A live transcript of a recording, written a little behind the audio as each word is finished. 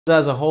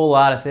does a whole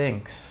lot of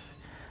things.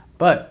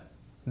 But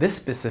this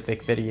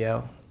specific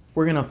video,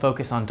 we're going to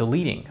focus on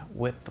deleting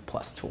with the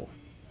plus tool.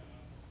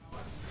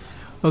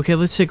 Okay,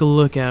 let's take a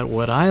look at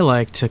what I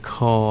like to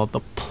call the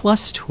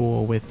plus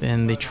tool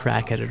within the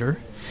track editor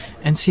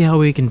and see how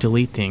we can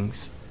delete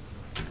things.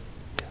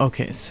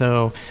 Okay,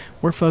 so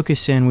we're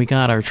focusing, we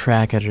got our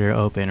track editor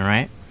open,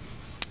 right?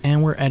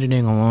 And we're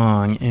editing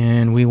along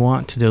and we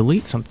want to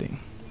delete something.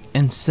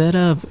 Instead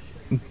of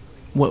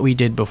what we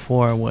did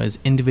before was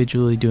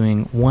individually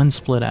doing one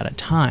split at a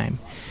time,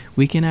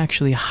 we can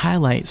actually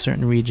highlight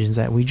certain regions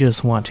that we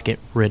just want to get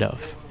rid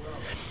of.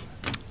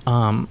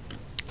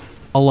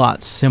 A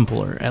lot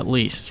simpler, at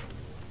least.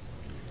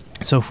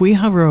 So if we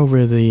hover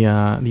over the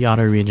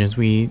auto regions,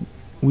 we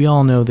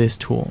all know this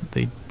tool,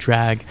 the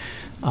drag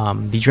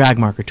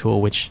marker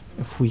tool, which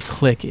if we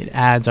click, it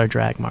adds our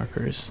drag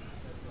markers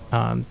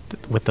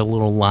with the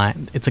little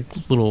line. It's a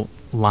little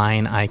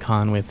line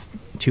icon with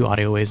two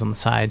audio waves on the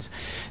sides.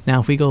 Now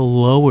if we go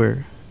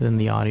lower than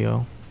the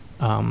audio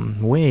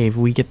wave,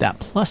 we get that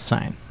plus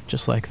sign,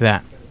 just like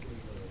that.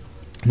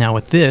 Now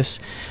with this,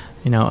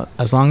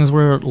 as long as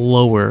we're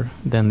lower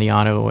than the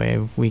audio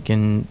wave, we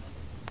can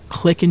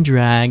click and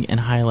drag and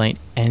highlight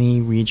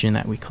any region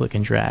that we click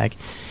and drag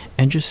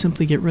and just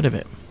simply get rid of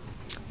it.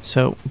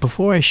 So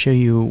before I show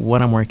you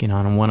what I'm working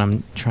on and what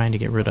I'm trying to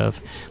get rid of,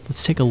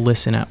 let's take a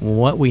listen at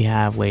what we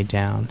have laid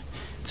down.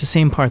 It's the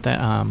same part that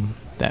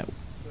that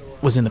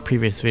was in the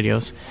previous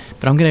videos,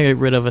 but I'm going to get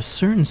rid of a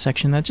certain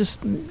section that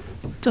just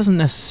doesn't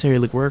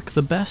necessarily work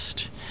the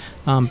best.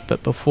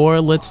 But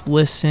before, let's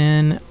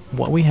listen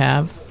what we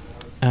have.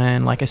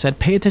 And like I said,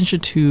 pay attention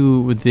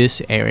to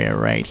this area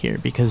right here,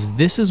 because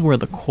this is where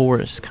the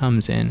chorus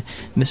comes in.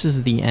 And this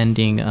is the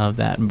ending of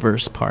that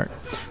verse part.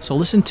 So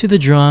listen to the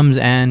drums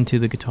and to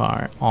the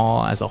guitar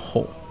all as a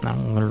whole. Now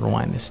I'm going to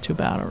rewind this to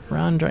about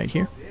around right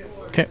here.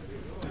 Okay.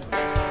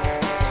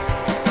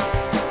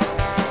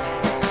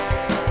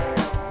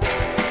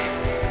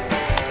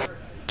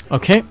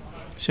 Okay,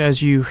 so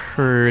as you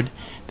heard,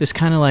 this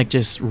kind of like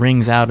just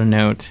rings out a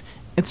note.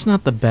 It's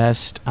not the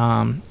best,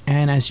 and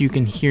as you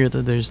can hear,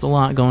 that there's a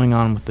lot going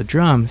on with the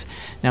drums.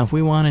 Now if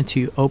we wanted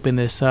to open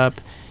this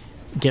up,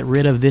 get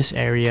rid of this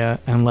area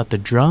and let the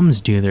drums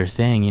do their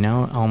thing,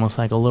 almost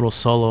like a little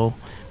solo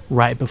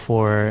right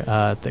before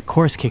the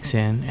chorus kicks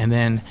in, and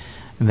then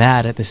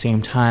that at the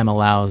same time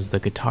allows the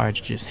guitar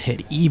to just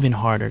hit even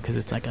harder because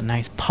it's like a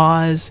nice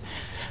pause.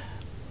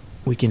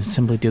 We can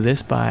simply do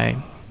this by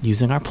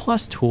using our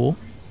plus tool.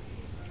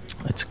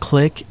 Let's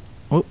click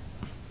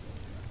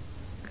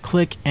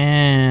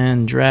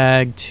and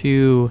drag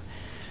to,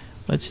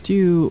 let's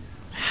do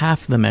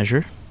half the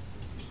measure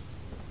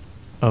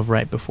of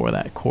right before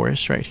that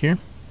chorus right here.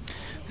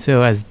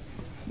 So as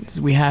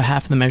we have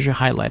half the measure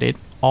highlighted,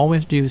 all we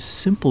have to do is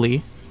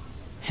simply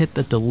hit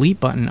the delete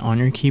button on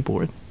your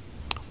keyboard,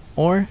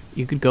 or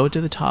you could go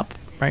to the top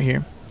right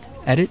here,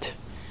 edit,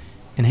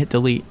 and hit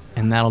delete,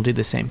 and that'll do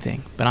the same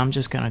thing. But I'm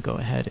just gonna go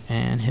ahead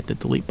and hit the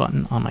delete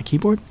button on my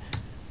keyboard.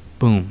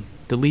 Boom,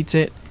 deletes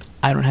it.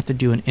 I don't have to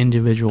do an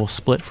individual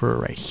split for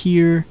right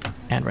here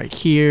and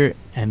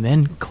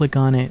then click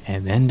on it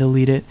and then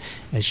delete it.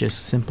 It's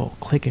just simple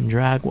click and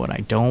drag what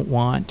I don't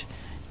want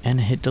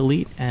and hit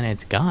delete, and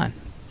it's gone.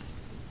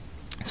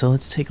 So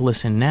let's take a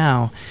listen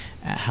now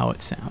at how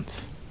it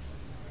sounds.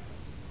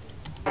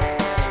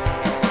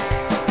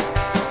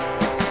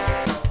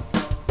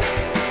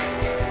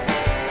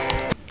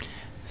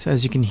 So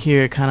as you can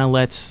hear, it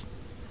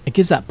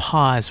gives that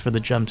pause for the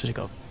drums to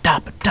go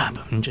dap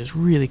dap and just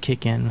really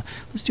kick in.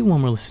 Let's do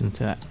one more listen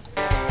to that.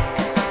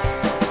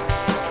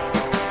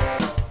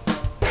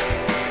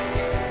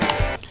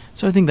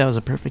 So I think that was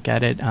a perfect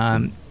edit.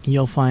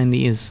 You'll find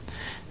this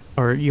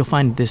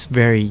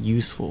very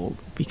useful,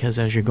 because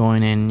as you're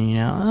going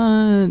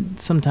in,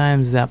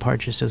 sometimes that part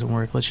just doesn't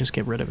work. Let's just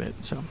get rid of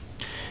it. So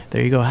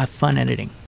there you go. Have fun editing.